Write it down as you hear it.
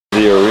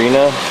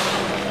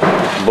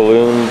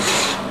balloons,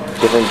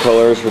 different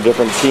colors for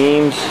different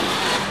teams.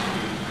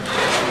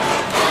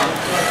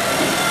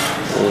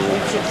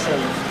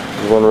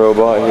 There's one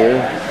robot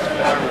here.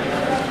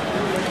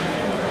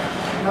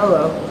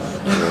 Hello.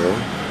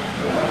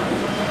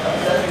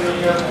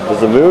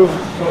 Does it move?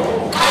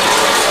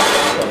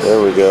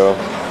 There we go.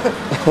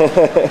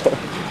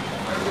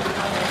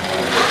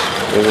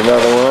 There's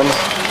another one.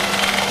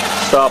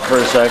 Stop for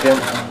a second.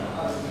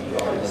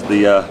 It's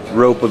the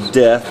rope of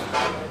death.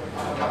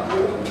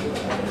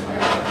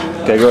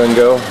 Okay, go ahead and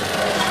go.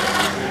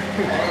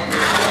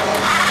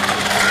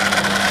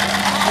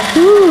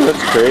 Woo,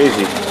 that's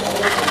crazy.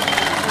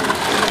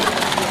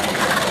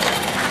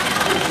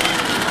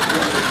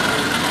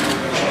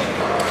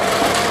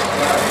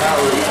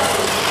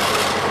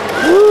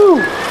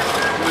 Woo!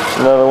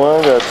 Another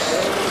one. Got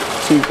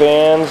 2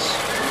 fans,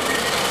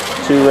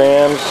 2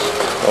 rams,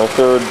 a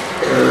 3rd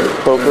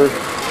poker.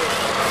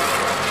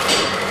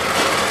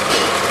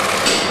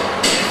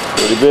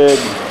 Pretty big.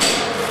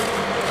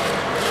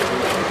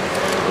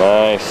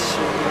 Nice.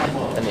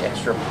 And the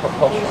extra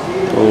propulsion.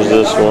 There's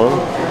this one.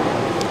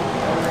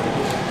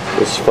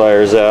 This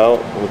fires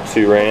out with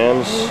 2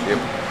 rams. Yep.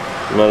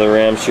 Another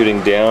ram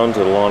shooting down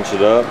to launch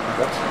it up.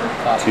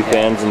 2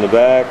 fans in the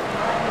back.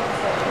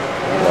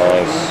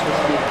 Nice.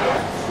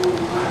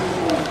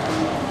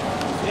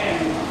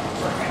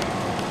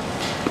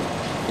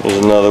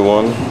 There's another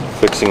one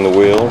fixing the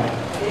wheel.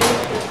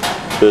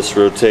 This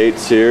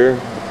rotates here.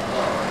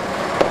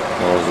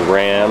 There's a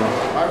ram.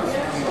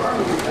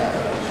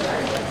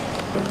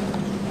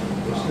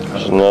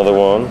 There's another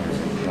one.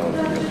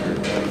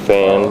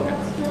 Fan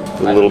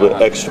with a little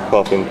bit extra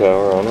popping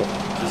power on it.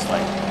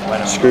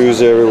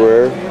 Screws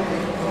everywhere.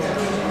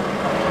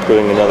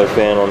 Putting another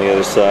fan on the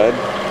other side.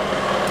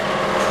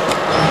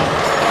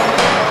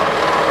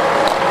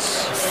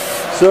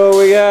 So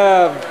we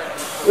have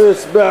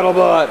this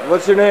BattleBot.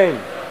 What's your name?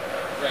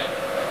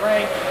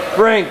 Frank.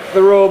 Frank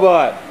the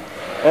robot.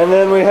 And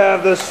then we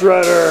have the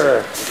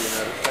Shredder.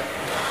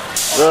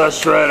 The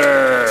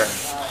Shredder.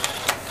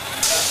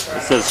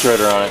 It says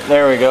Shredder on it.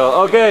 There we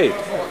go. Okay.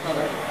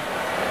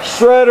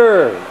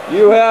 Shredder,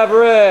 you have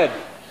red.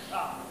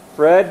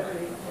 Fred?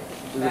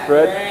 Is it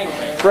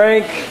Fred?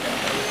 Frank,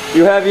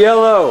 you have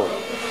yellow.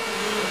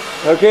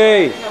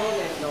 Okay.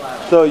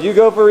 So you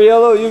go for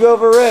yellow, you go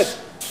for red.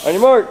 On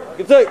your mark,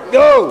 get set,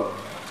 go!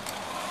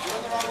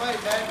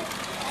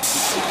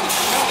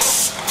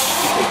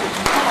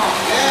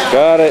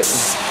 Got it.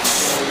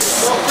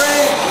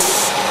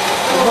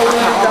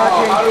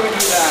 How do we do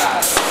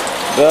that?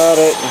 Got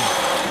it.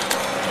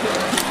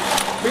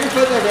 Put your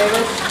foot there,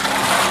 David.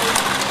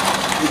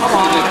 Come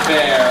on. It's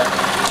fair.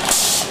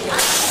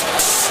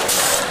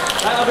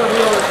 That other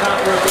wheel is not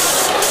working.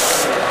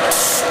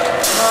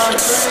 Come on,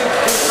 Frank.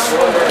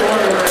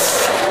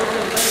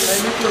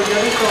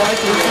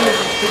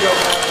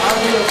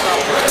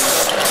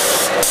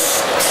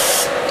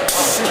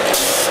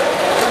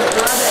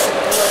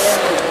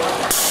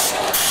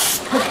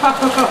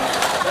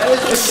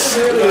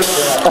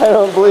 I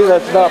don't believe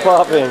that's not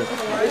popping.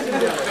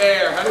 Isn't it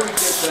fair? How do we get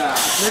that?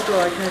 Nickel,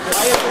 I can't get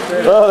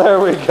that. Oh, there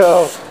we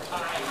go.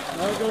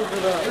 I'll go for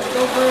that. Let's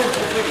go for it.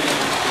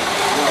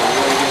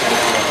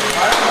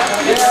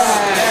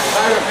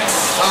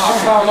 Oh,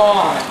 come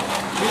on.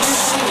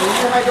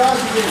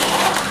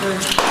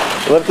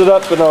 Lift it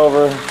up and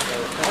over.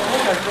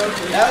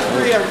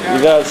 You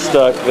got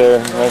stuck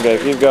there. Okay,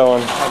 keep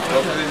going. I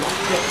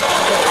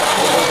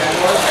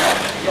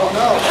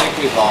think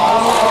we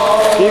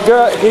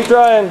lost. Keep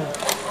trying.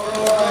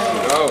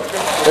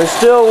 There's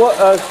still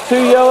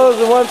 2 yellows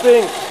and 1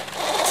 pink.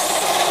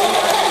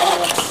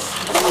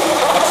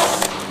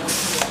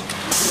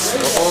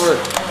 Over.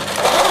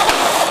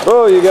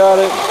 Oh, you got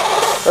it.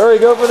 Hurry,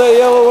 go for that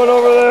yellow one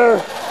over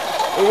there.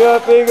 We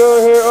got pink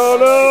over here. Oh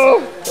no!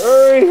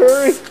 Hurry,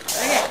 hurry.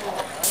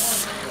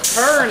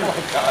 Turn!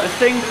 The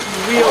thing's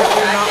wheels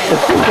are not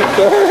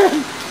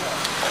Turn.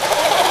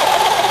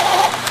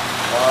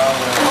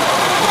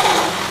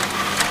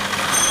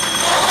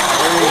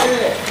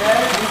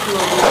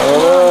 Oh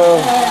no.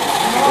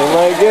 You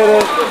might get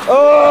it.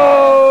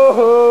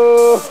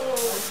 Oh!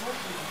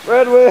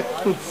 Red wins.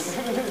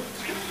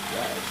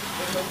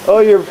 Oh,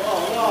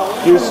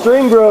 your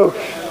string broke.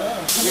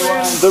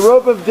 The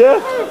rope of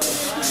death.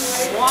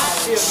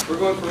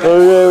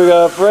 Okay, we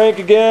got Frank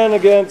again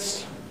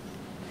against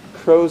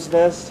Crow's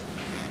Nest.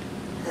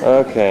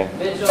 Okay.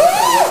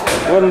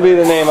 Wouldn't be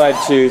the name I'd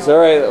choose.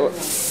 Alright.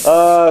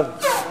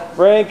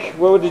 Frank,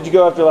 what did you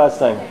go after last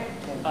time?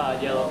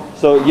 yellow.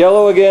 So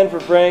yellow again for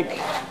Frank.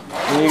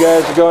 And you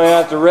guys are going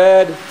after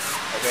red.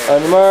 Okay.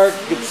 On your mark,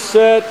 get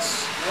set,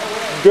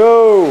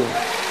 go!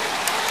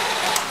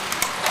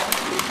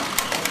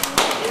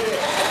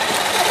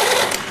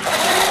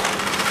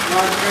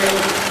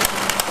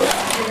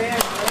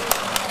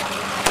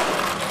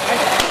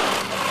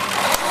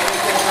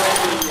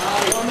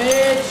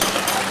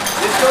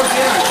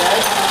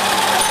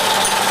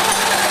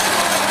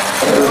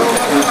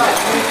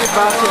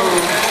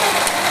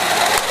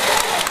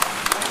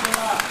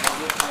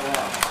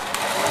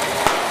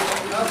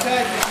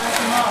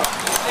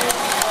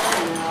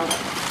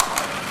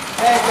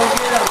 Hey, go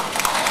get him.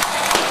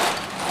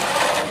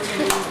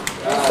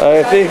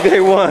 I think they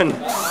won.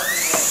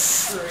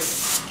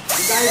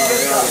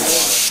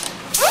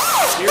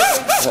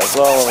 That's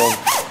all of them.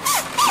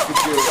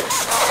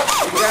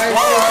 You guys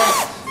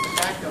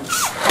attack him.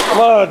 Come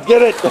on,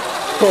 get it.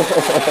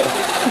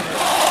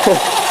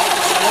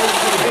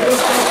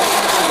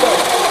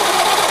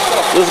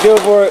 Let's go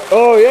for it.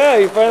 Oh yeah,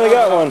 you finally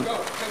got one.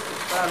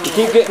 You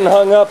keep getting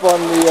hung up on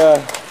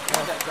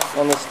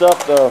the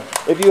stuff though.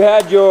 If you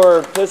had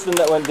your piston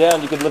that went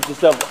down, you could lift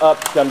yourself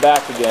up, come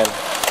back again.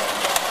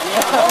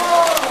 Yeah.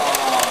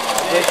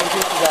 Take some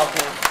pieces out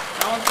there.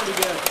 That one's pretty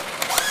good.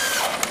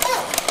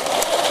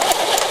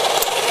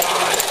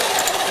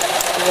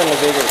 Even the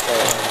bigger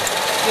part.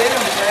 Get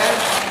him, man.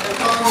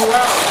 They're calling you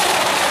out.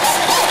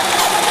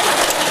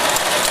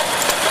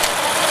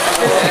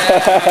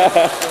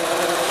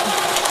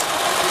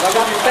 Knock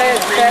off your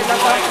fans, Ted. Knock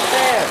off your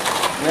fans.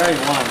 We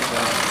already won, so.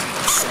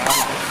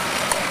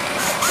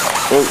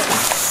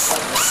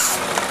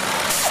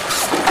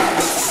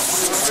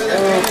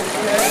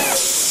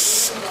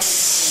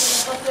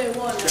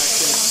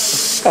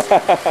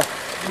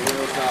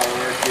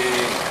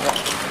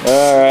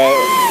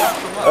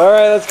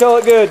 Alright, let's call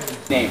it good.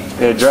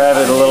 Yeah, drive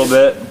it a little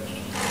bit.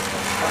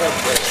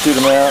 Shoot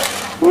them out.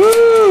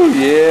 Woo,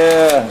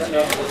 yeah.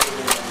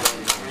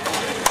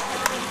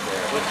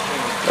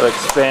 That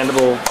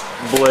expandable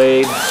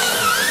blade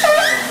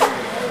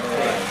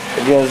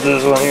against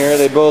this one here.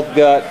 They both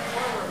got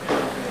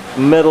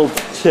metal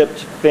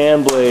tipped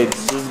fan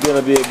blades. This is going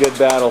to be a good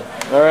battle.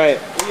 Alright.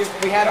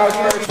 We had our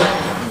first.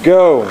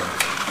 Go.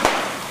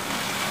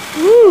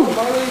 Woo.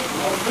 Molly,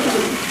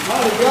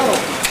 go.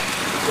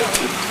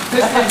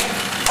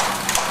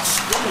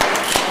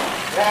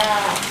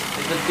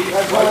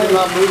 That's why they're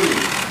not moving.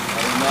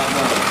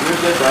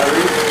 Here's the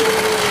diary.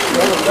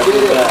 Get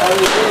it.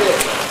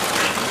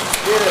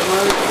 Get it,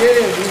 Molly. Get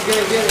him. He's going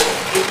to get it.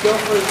 Just go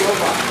for his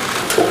robot.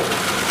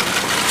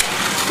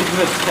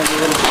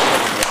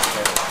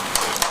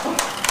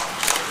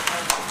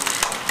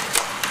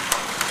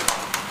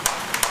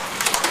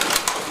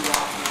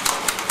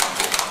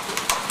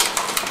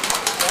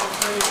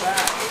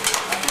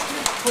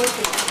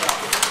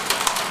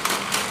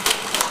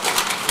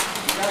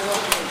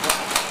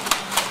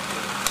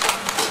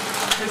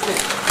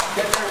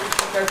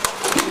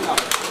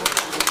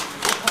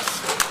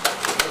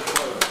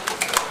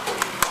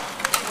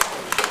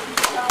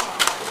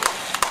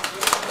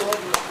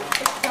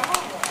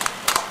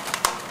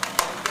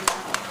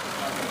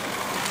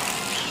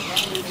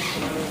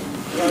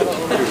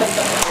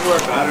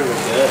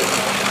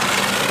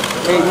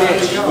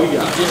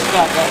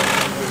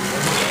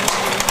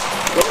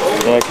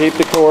 Yeah, keep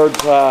the cords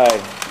high.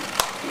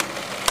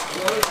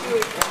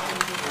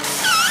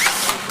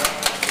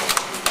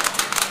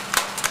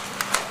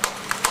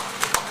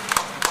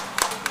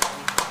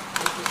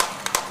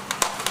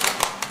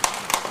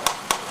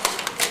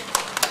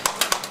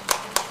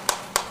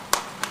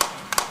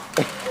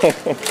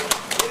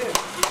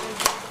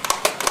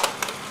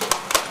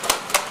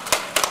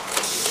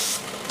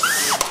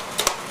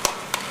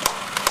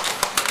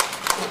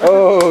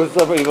 Oh,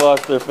 somebody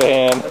lost their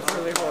fan. That's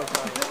really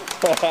horrifying.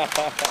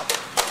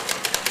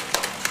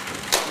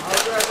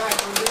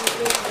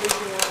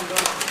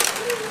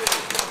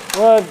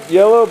 Come on,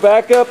 yellow,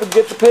 back up and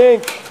get the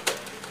pink.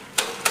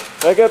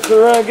 Back up to the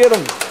run, get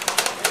them.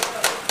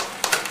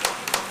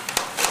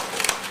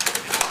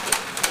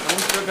 I'm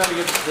still gotta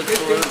get this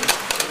balloon.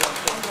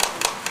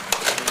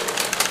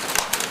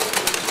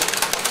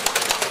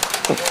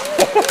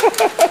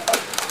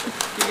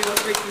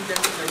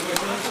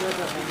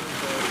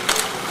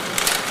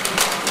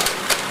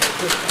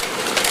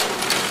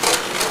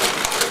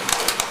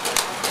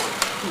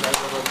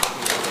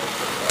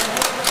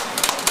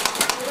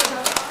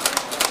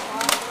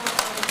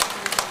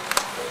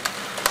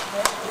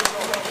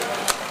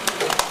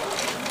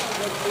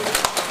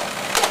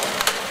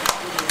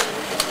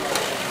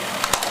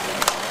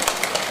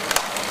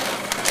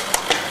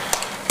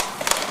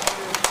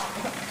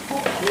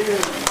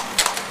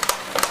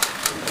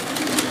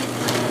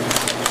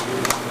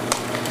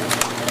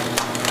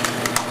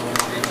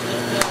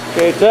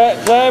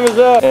 Okay, time is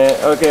up.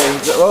 Okay,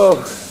 oh.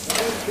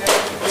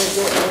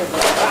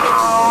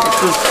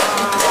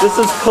 This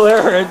is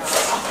Clarence,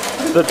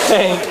 the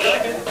tank.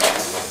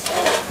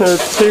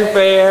 There's two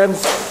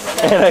fans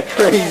and a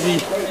crazy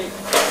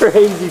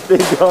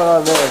thing going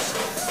on there.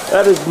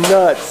 That is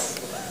nuts.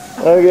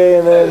 Okay,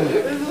 and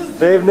then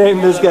they've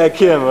named this guy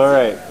Kim. All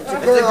right. It's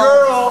a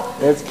girl.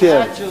 It's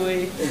Kim.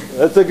 Actually.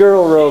 That's a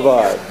girl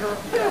robot.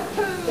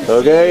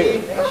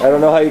 Okay? I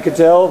don't know how you can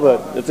tell,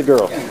 but it's a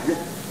girl.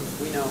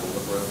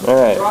 All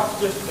right.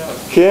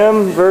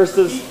 Kim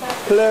versus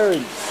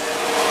Clarence.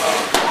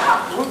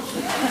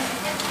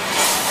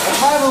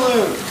 High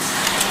balloon.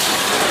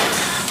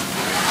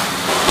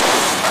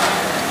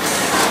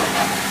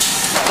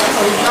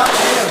 Oh, he's not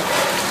him.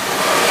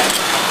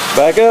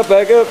 Back up,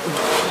 back up.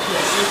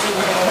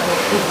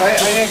 I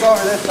didn't go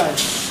over this side.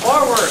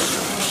 Forward.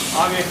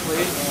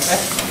 Obviously.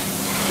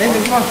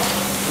 Nathan, come on.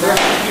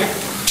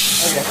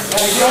 Get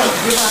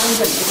behind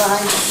him. Get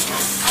behind him.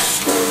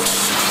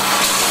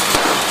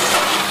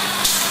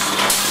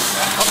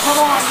 Oh, come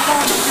on, come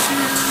on.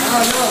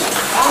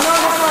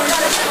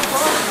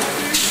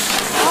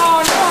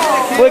 Oh,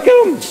 no. Flick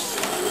him.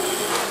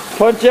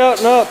 Punch out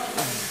and up.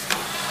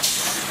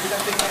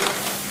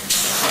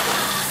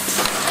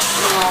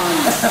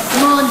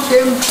 Come on,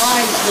 Tim.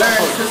 Fine,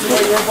 Clarence. This is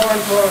what you're born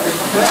for.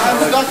 I'm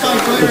stuck on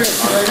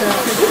Clarence right now.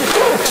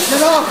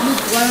 Get off me,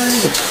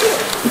 Clarence.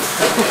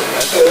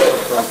 That's a little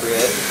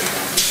appropriate.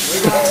 We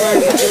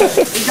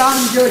got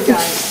him good,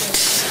 guys.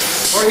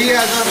 Or he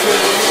has us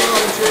good. We're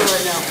on the tree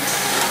right now.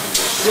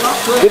 Get off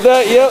Clarence.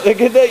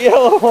 Get that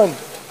yellow one.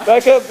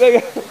 Back up, back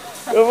up.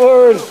 Go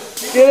forward.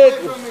 Get it.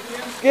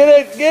 Get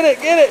it, get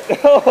it, get it.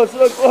 Oh, it's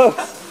so close.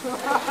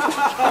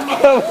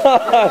 Come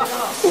on.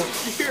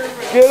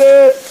 Get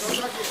it.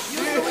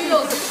 Use the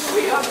wheels.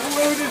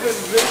 Upload is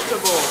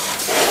invisible.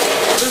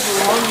 What is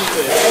wrong with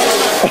it?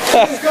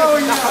 He's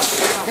going now.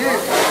 Here.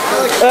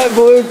 That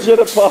balloon should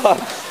have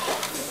popped.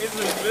 It's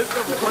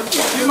invisible.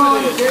 Come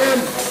on, Tim.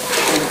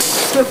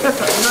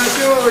 I'm not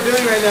sure what we're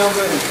doing right now,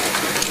 but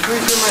I'm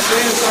pretty sure my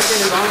fan is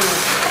sucking his arm.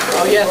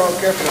 Oh, yes. Oh,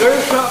 careful.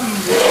 There's something.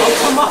 Oh,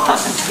 come on.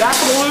 That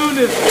balloon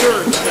is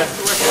cursed. That's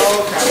where.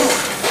 Oh, okay.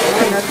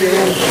 Not the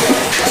end.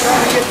 I'm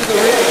trying to get to the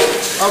rim.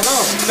 Oh, go.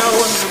 No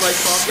one's like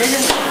talking.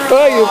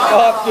 Oh, you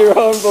popped your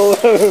own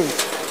balloon.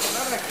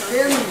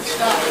 Tim,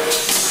 stop.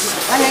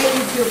 I hate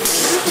you too.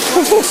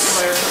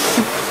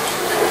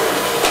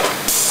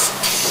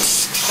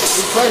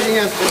 He's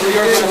fighting us, but we're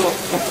getting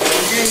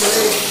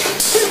ready.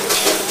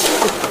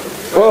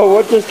 Whoa,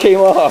 what just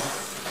came off?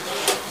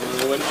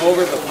 It went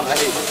over the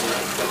pipe.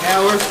 Yeah,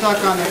 we're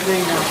stuck on the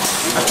thing now.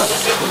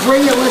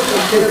 Bring it with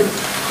us, Tim.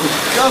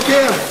 Go,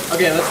 Kim.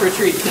 Okay, let's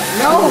retreat.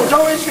 No,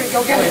 don't retreat.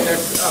 Go get it.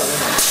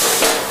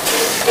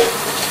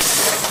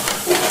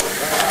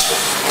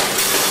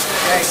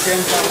 Okay,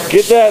 Kim's not working.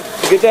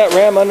 Get that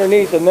ram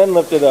underneath and then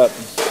lift it up.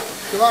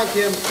 Come on,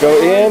 Kim. Go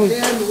Come on, in,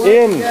 Tim. Work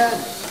in. again.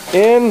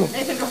 In,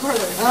 Nathan, go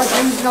further.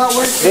 Tim's not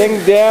working.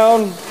 thing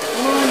down,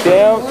 Come on,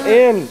 down,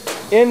 Tim,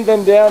 work. in,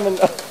 then down, then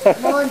up.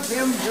 Come on,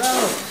 Tim, go.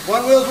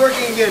 One wheel's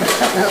working again.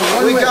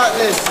 We got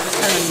this.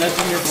 Kind of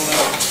messing your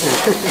balloon.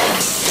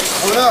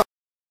 Oh no.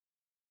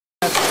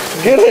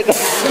 Get it.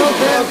 Go,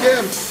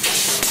 Tim.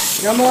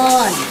 Come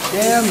on,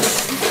 Tim.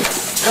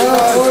 Go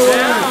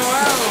forward.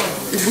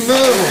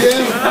 Move,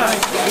 Tim.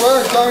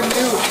 Work on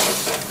you.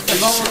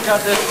 I've almost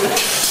got this.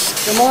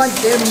 Come on,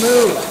 Tim,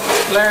 move.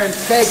 Clarence.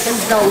 Okay,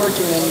 Tim's not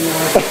working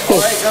anymore. All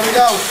right, come we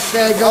go.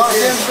 Okay, go,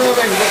 Tim. Tim's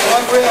moving. Just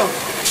one wheel.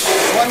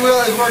 One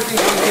wheel is working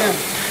on Tim.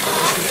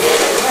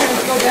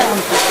 Let's go down.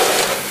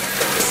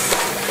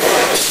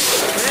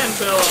 Man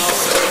fell off.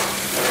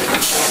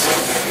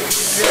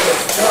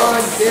 Come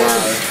on, Tim.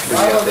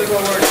 I don't think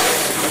it'll work.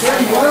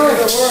 Tim, work.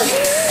 Work.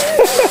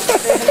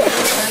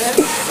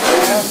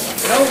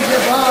 Don't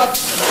give up.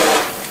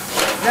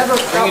 Never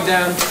Bring stop. it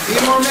down. Be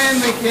more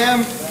manly,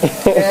 Kim.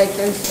 Okay,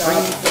 Tim, stop.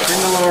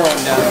 Bring the lower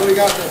one down. Yeah, we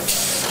got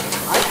this.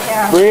 I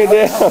can't. Bring it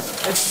down.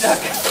 It's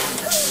stuck.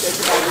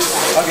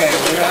 Okay,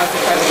 we're gonna have to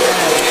try this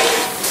again.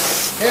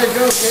 Here,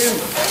 go, Tim.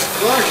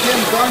 Work, Tim.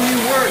 On you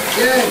work.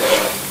 Good.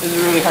 This is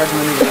really hard to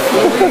maneuver.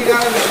 What do you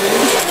got in the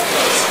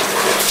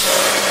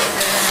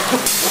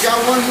We got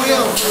one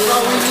wheel. That's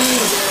all we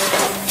need.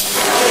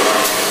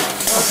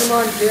 Oh, come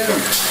on, Tim.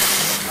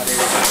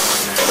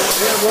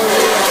 We have one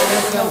wheel.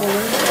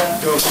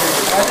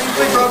 I think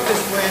we broke the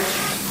switch.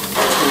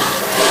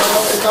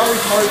 It's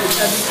always hard to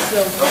set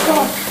it.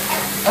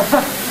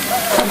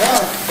 No,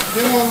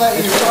 Tim won't let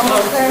you.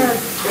 Almost there.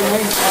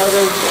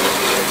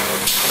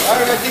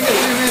 Alright, I think the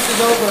 3 minutes is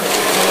over.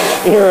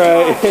 You're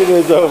right. It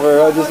is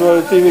over. I just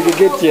wanted to see if we could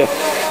get you.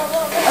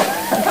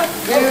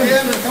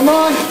 Tim, come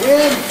on,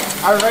 Tim.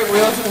 Our right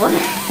wheel isn't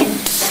working.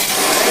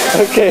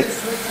 Okay.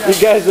 You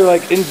guys are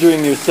like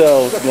injuring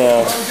yourselves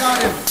now. Oh,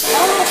 got him.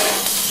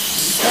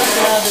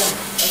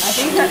 I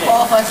think that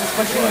qualifies as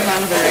pushing them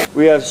out of the ring.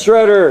 We have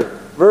Shredder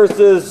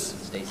versus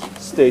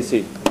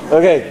Stacy.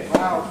 Okay.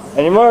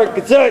 And your mark,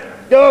 get set,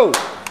 go!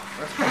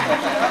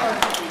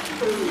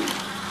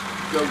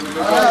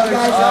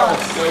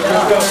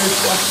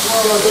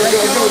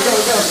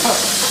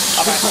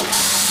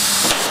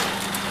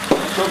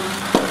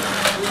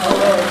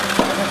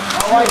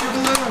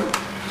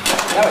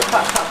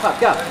 Pop,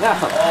 go, now.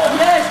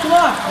 Yes, come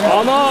on.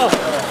 Almost!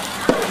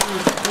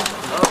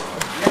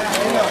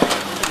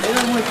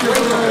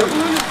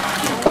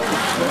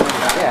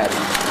 Yeah.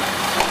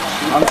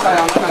 On the side,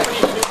 on the side.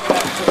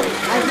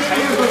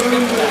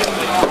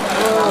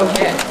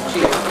 Yeah,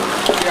 cheat.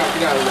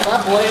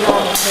 That blade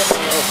on the tip.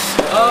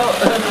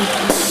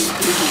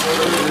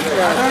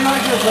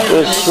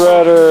 The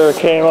Shredder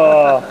came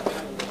off.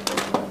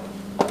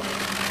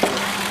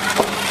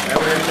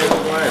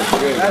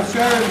 That's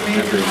sure is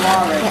major flaw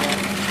right there.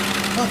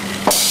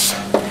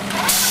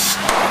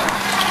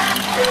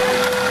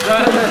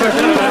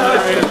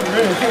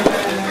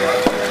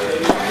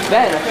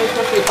 Ben, I think you're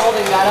supposed to be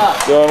holding that up.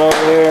 Going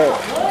over there.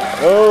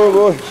 Oh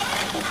boy.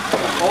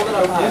 Hold it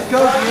up high. This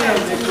goes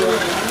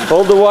in.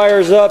 Hold the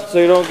wires up so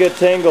you don't get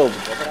tangled.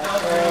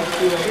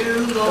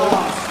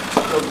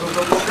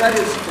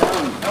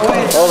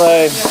 Hold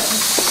on.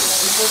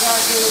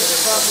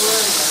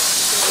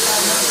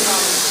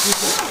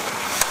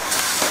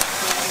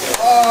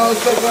 Oh,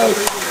 so close.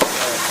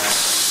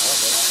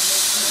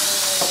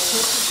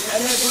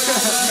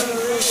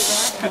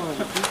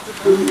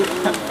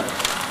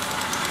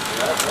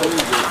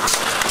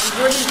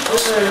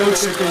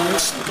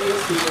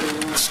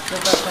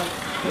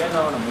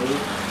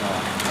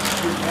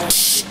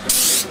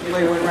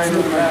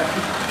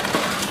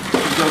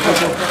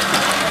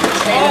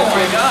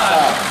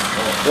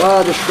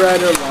 Wow, the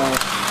shredder long.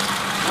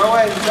 No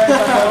way,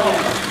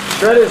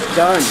 Shredder's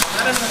done.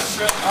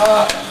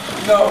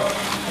 no.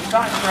 It's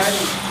not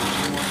shredding.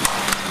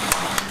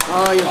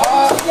 Oh, you.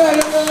 Oh, no.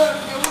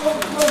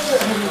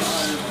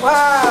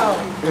 Wow.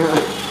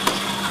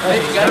 Hey,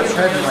 you gotta get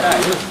shredder like that.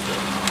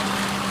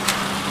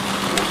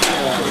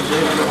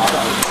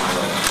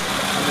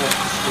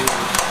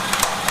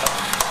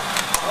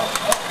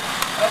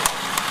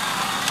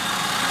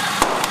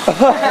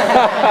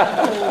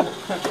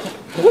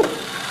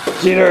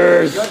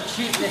 Cheaters!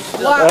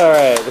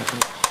 Alright.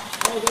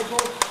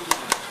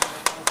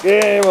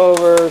 Game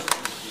over.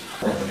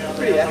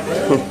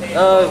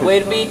 Way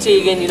to be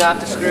Tegan, you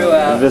knocked the screw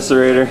out.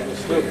 Eviscerator.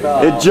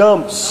 It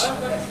jumps.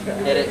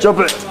 Hit it. Jump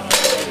it.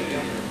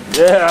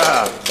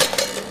 Yeah.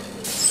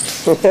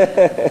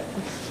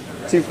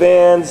 2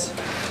 fans.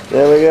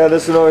 Then we got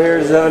this one over here.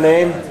 Does it have a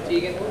name?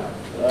 Tegan?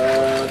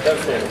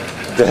 Devastator.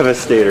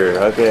 Devastator.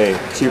 Okay.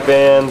 2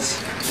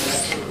 fans.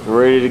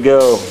 Ready to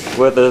go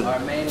with a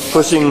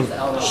pushing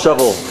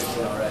shovel.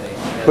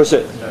 Push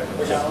it.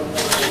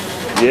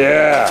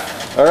 Yeah.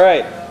 All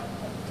right.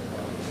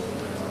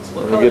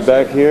 Let me get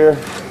back here.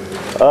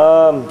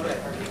 All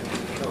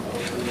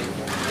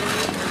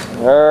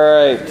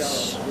right.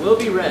 Will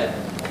be red.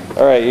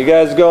 All right. You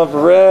guys going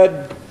for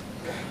red?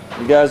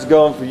 You guys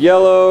going for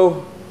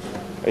yellow?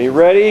 Are you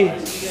ready?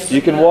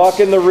 You can walk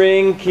in the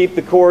ring. Keep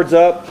the cords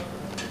up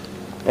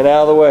and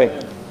out of the way.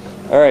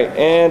 All right.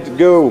 And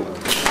go.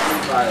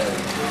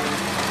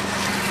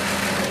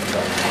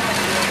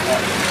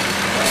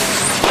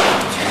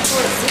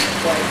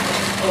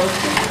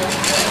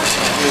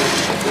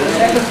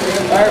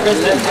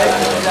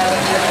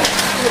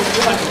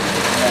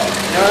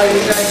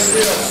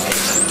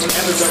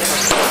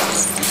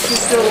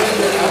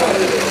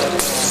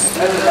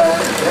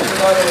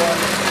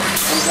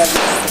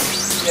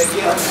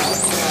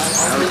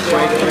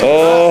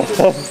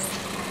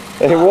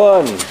 They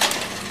won.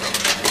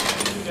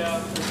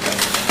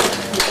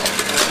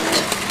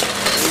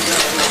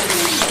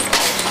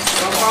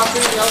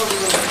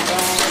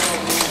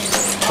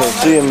 Let's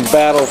see him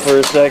battle for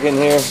a second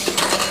here.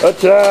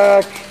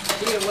 Attack!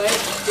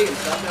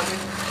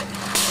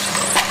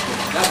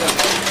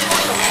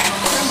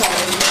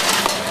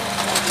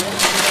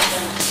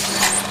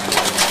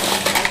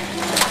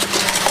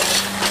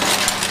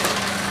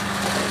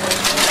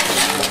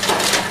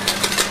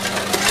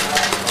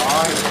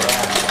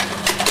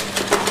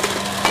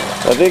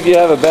 I think you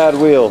have a bad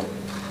wheel.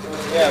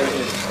 Yeah, we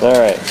did.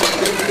 Alright.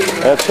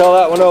 Let's call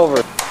that one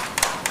over.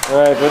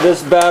 Alright, for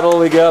this battle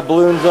we got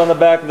balloons on the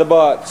back of the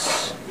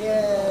box.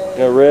 Yay.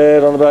 Got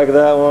red on the back of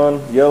that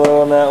one,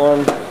 yellow on that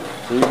one.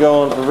 So you're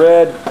going for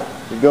red,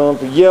 you're going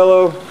for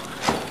yellow.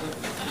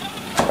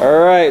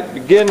 Alright,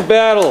 begin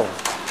battle.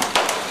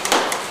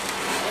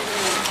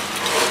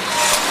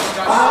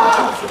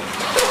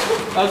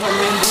 That was our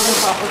main balloon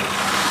popper.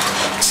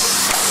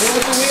 Hit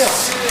with the wheel.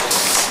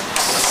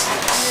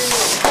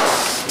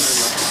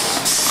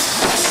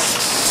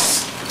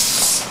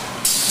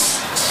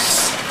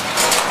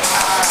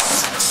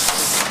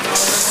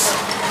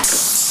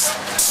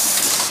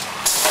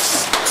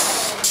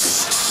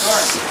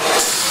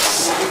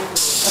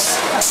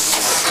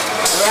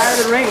 They're out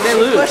of the ring. They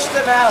lose. Push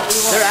them out.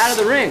 They're out of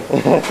the ring.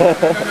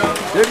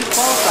 They're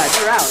disqualified.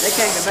 They're out. They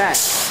can't get back.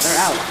 They're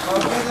out.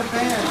 Okay, the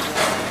fans.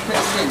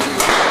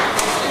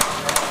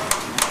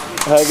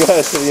 I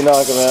guess if you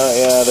knock them out,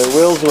 yeah, their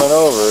wheels went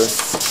over. It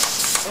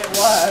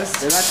was.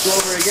 They have to go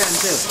over again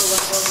too.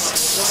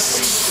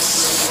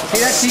 See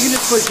that Tegan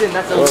just pushed in.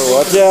 That's the Oh,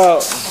 watch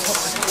out.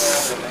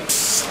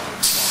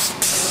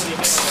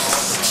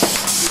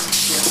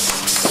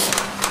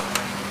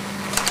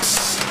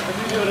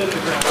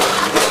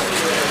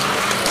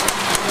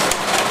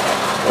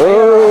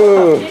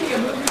 Oh.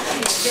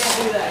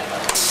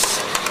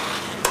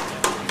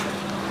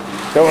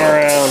 Come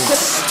around.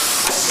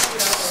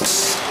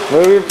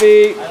 Move your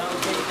feet.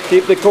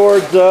 Keep the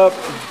cords up.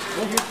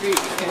 Move your feet.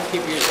 You can't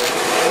keep yours.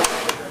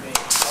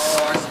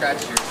 Oh, I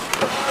scratched yours.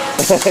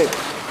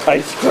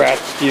 I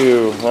scratched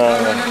you.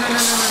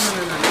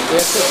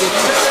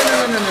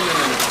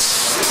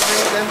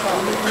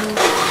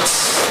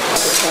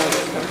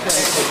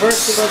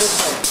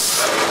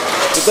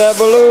 Get that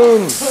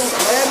balloon.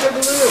 Land the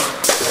balloon.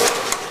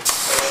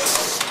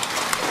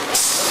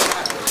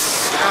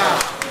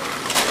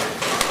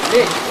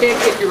 Nick, you can't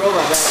kick your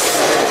robot back.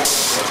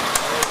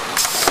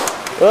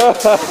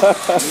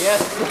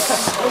 Yes.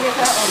 Look at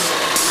that one.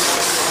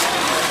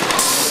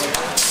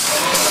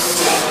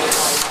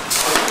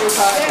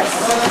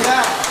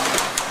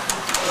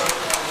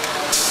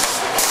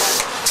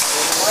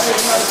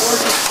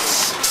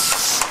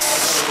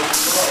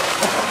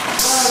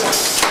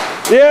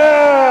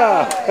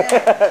 Yeah!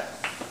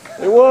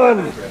 They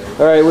won!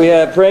 Alright, we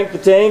have Prank the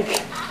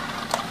Tank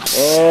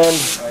and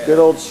good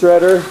old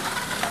Shredder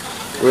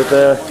with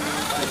a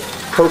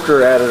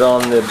poker added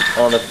on the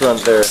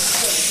front there.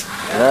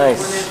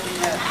 Nice.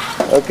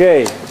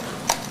 Okay.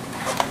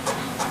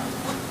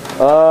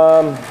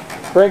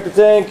 Prank the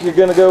Tank, you're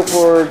gonna go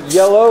for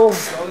yellow.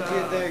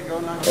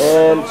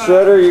 And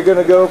Shredder, you're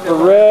gonna go for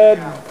red.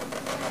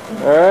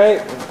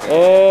 Alright,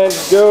 and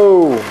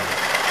go.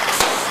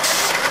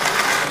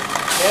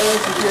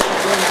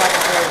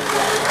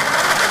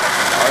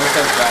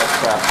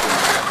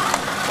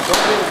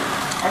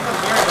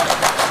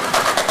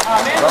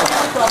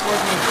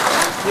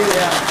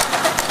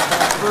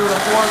 For the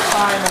 4th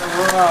time in a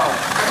row.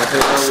 Okay,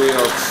 no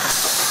wheels.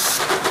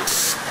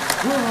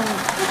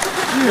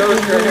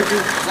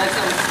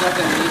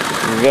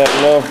 You got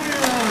no.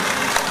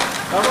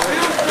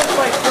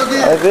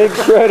 I think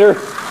Shredder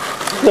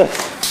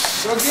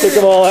took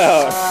them all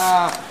out.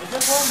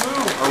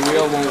 A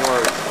wheel won't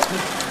work.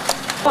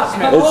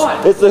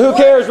 It's the Who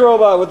Cares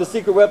robot with the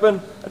secret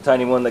weapon, a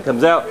tiny one that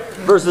comes out,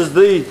 versus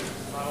the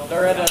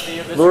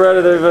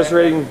Loretta the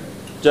Eviscerating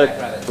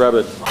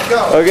Jackrabbit.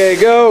 Okay,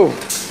 go!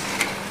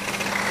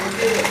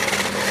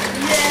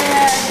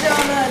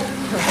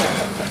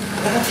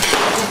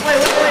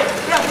 Wait.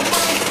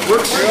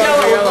 We're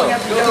yellow.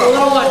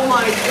 Oh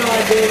my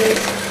god, David.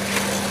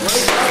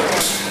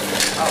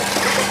 I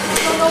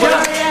don't know where I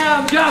am.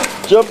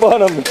 Jump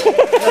on him!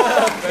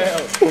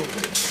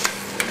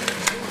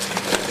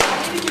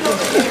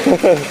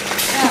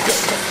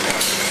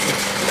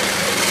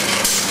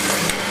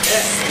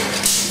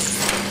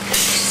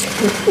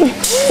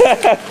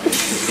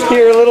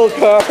 Your little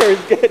car is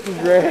getting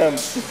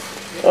rammed.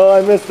 Oh,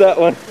 I missed that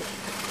one.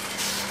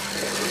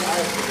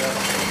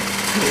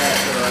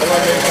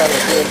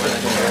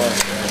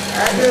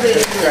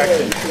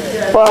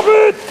 Pop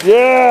it!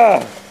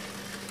 Yeah!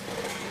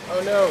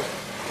 Oh no,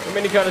 the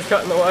mini cut is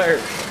cutting the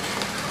wires.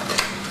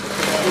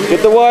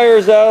 Get the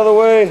wires out of the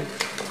way.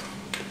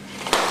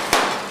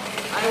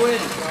 I win.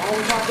 I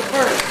always want the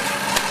first.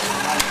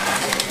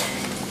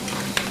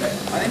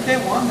 I think they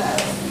won that.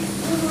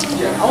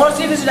 Yeah. I want to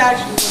see if this is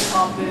actually what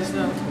pump is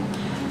though.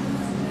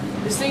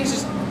 This thing's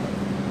just,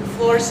 the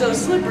floor is so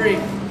slippery.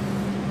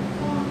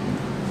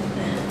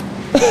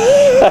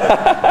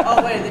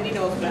 Oh wait, the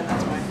needle is bent,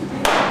 that's why.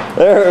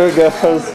 There it goes.